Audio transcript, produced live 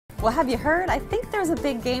Well, have you heard? I think there's a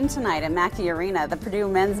big game tonight at Mackey Arena. The Purdue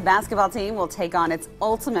men's basketball team will take on its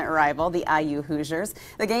ultimate rival, the IU Hoosiers.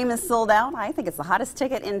 The game is sold out. I think it's the hottest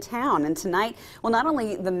ticket in town. And tonight, will not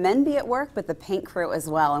only the men be at work, but the paint crew as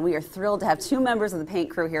well. And we are thrilled to have two members of the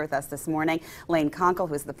paint crew here with us this morning. Lane Conkle,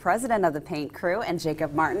 who's the president of the paint crew, and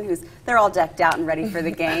Jacob Martin, they're all decked out and ready for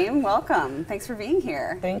the game. Welcome. Thanks for being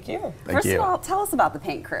here. Thank you. First of all, tell us about the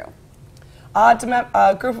paint crew. It's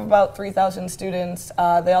a group of about 3,000 students.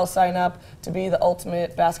 They all sign up to be the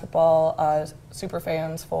ultimate basketball super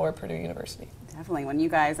fans for Purdue University. Definitely. When you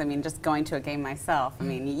guys, just going to a game myself,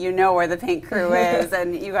 you know where the paint crew is,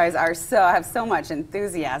 and you guys have so much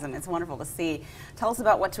enthusiasm. It's wonderful to see. Tell us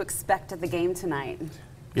about what to expect at the game tonight.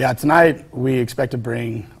 Yeah, tonight we expect to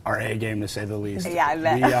bring our A game, to say the least. Yeah, I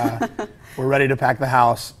bet. We're ready to pack the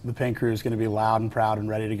house. The paint crew is going to be loud and proud and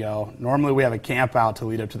ready to go. Normally we have a camp out to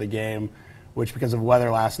lead up to the game, which because of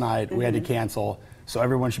weather last night, we had to cancel. So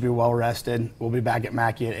everyone should be well rested. We'll be back at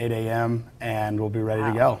Mackey at 8 a.m. and we'll be ready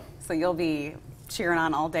to go. So you'll be cheering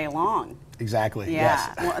on all day long. Exactly, Yeah.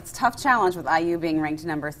 yes. Well, it's a tough challenge with IU being ranked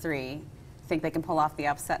number 3. Think they can pull off the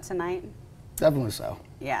upset tonight? Definitely so.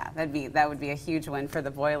 Yeah, that would be a huge win for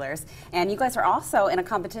the Boilers. And you guys are also in a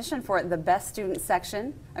competition for the best student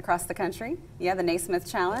section across the country. Yeah, the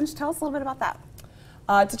Naismith Challenge. Tell us a little bit about that.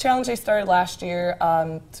 It's a challenge they started last year,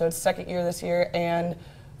 so it's second year this year, and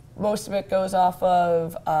most of it goes off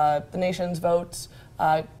of the nation's votes.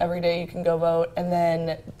 Every day you can go vote, and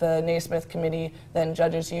then the Naismith committee then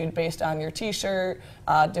judges you based on your t-shirt,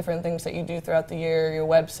 different things that you do throughout the year, your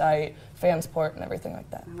website, fan support, and everything like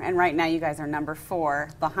that. And right now you guys are number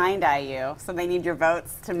 4 behind IU, so they need your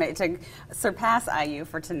votes to surpass IU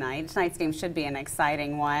for tonight. Tonight's game should be an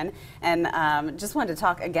exciting one. And just wanted to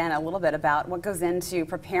talk again a little bit about what goes into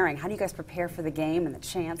preparing. How do you guys prepare for the game and the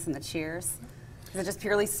chants and the cheers? Is it just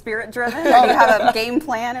purely spirit-driven, or do you have a game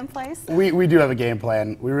plan in place? We do have a game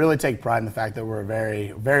plan. We really take pride in the fact that we're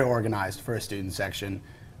very, very organized for a student section.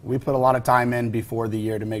 We put a lot of time in before the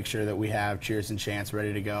year to make sure that we have cheers and chants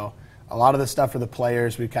ready to go. A lot of the stuff for the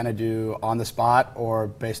players we kind of do on the spot or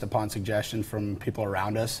based upon suggestion from people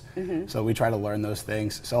around us. So we try to learn those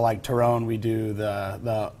things. So like Tyrone, we do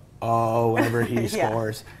the oh whenever he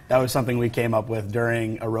scores. That was something we came up with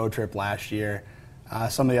during a road trip last year.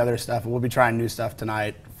 Some of the other stuff, we'll be trying new stuff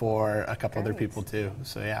tonight for a couple other people too,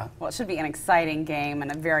 so yeah. Well, it should be an exciting game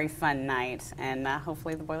and a very fun night, and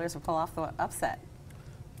hopefully the Boilers will pull off the upset.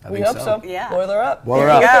 We hope so. Yeah. Boiler up. Boiler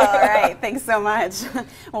up. There you go. All right. Thanks so much.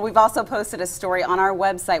 Well, we've also posted a story on our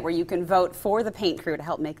website where you can vote for the paint crew to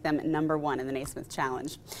help make them number 1 in the Naismith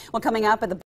Challenge. Well, coming up at the